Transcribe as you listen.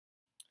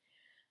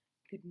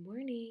Good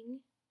morning.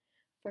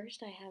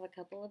 First, I have a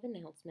couple of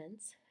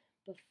announcements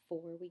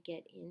before we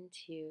get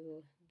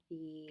into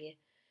the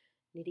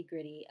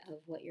nitty-gritty of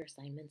what your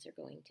assignments are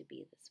going to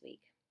be this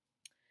week.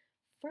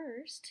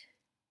 First,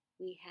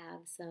 we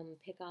have some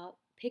pick up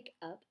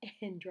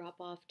and drop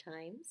off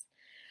times.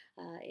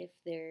 If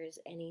there's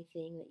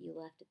anything that you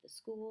left at the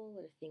school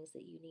or things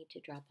that you need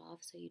to drop off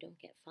so you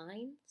don't get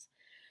fines.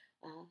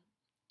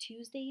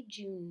 Tuesday,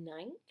 June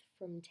 9th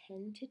from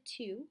 10 to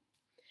 2.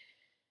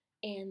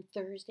 And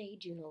Thursday,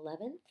 June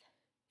 11th,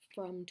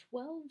 from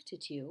 12 to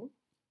 2.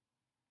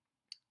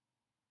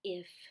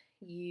 If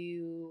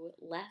you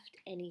left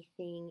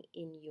anything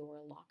in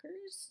your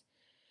lockers,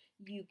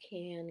 you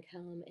can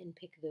come and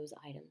pick those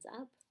items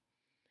up.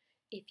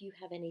 If you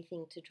have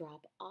anything to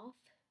drop off,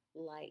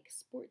 like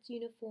sports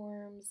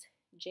uniforms,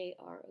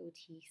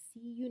 JROTC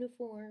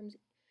uniforms,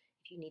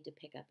 if you need to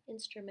pick up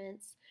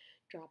instruments,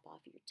 drop off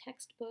your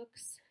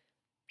textbooks,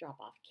 drop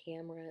off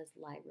cameras,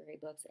 library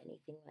books,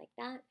 anything like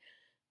that,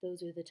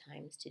 those are the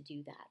times to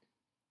do that.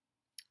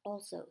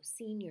 Also,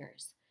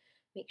 seniors,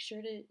 make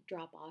sure to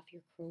drop off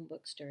your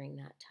Chromebooks during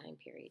that time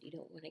period. You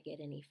don't want to get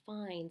any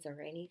fines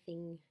or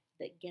anything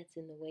that gets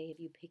in the way of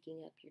you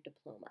picking up your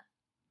diploma.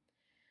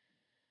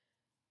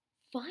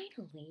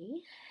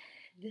 Finally,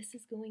 this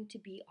is going to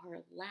be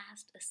our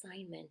last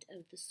assignment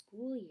of the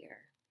school year.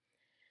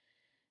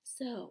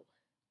 So,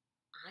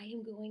 I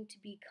am going to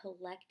be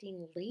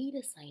collecting late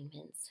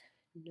assignments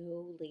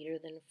no later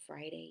than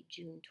Friday,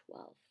 June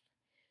 12th.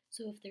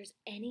 So if there's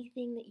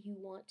anything that you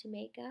want to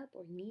make up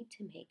or need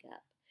to make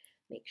up,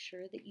 make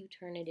sure that you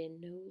turn it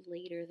in no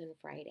later than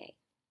Friday,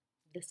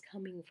 this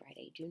coming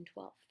Friday, June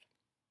 12th.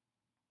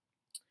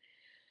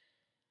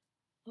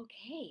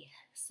 Okay,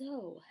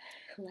 so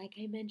like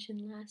I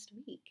mentioned last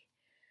week,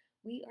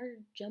 we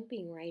are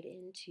jumping right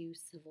into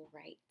civil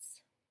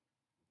rights.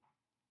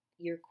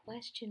 Your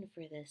question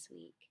for this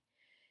week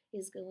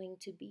is going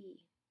to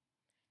be,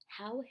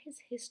 how has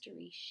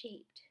history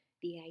shaped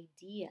the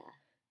idea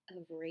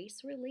of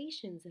race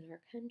relations in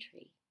our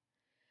country,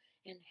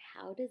 and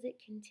how does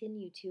it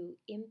continue to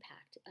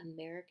impact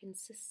American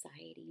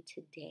society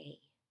today?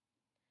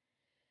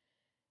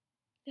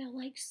 Now,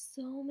 like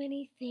so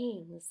many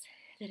things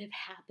that have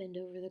happened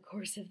over the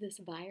course of this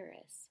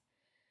virus,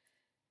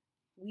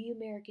 we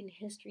American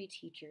history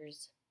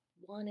teachers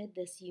wanted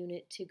this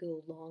unit to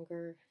go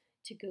longer,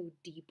 to go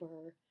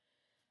deeper,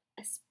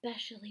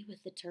 especially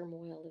with the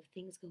turmoil of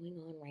things going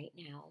on right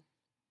now.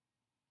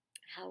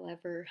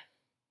 However,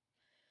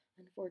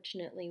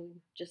 unfortunately,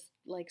 just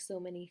like so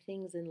many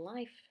things in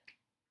life,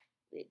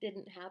 it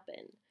didn't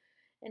happen,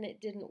 and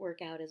it didn't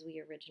work out as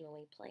we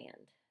originally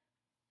planned.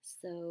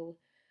 So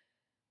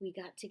we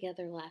got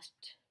together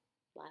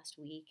last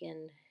week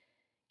and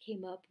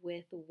came up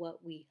with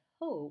what we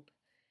hope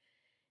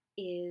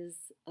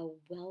is a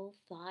well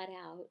thought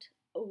out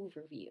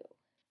overview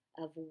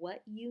of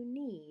what you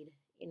need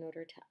in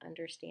order to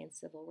understand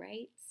civil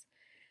rights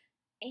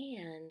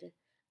and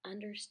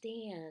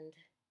understand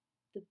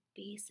the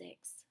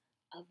basics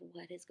of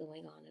what is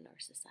going on in our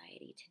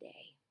society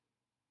today.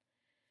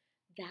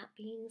 That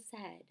being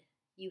said,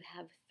 you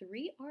have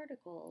 3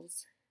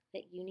 articles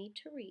that you need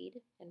to read,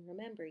 and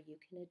remember, you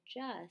can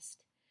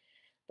adjust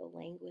the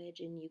language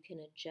and you can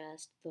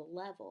adjust the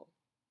level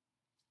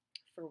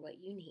for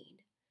what you need.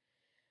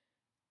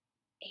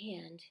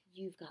 And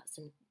you got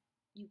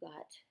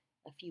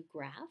a few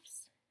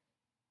graphs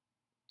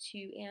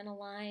to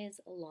analyze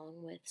along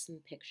with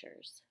some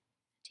pictures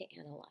to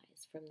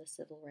analyze from the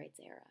civil rights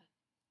era.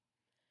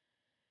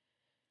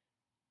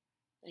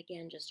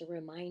 Again, just a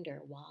reminder,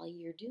 while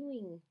you're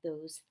doing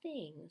those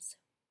things,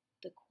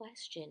 the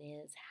question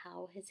is,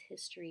 how has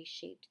history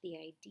shaped the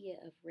idea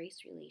of race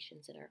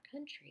relations in our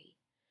country,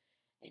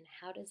 and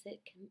how does it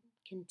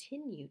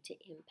continue to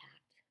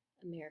impact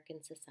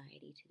American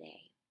society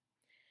today?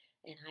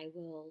 And I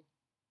will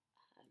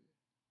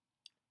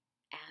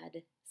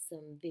add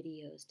some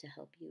videos to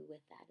help you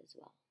with that as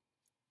well.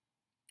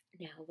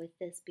 Now, with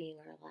this being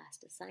our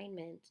last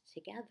assignment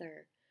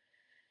together,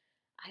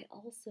 I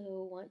also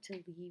want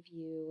to leave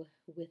you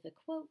with a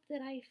quote that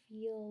I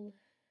feel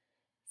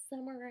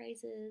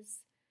summarizes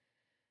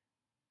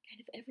kind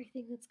of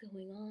everything that's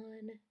going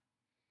on,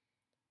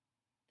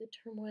 the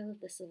turmoil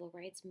of the civil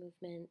rights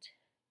movement,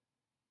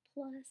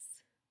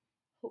 plus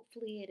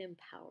hopefully it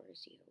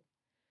empowers you.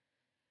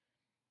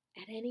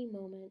 At any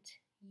moment,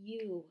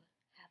 you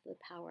have the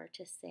power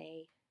to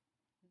say,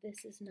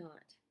 this is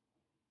not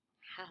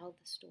how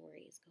the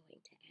story is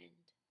going to end.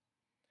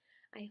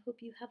 I hope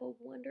you have a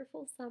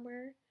wonderful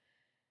summer.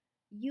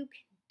 You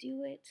can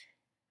do it,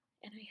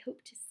 and I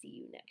hope to see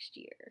you next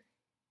year.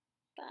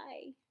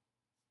 Bye.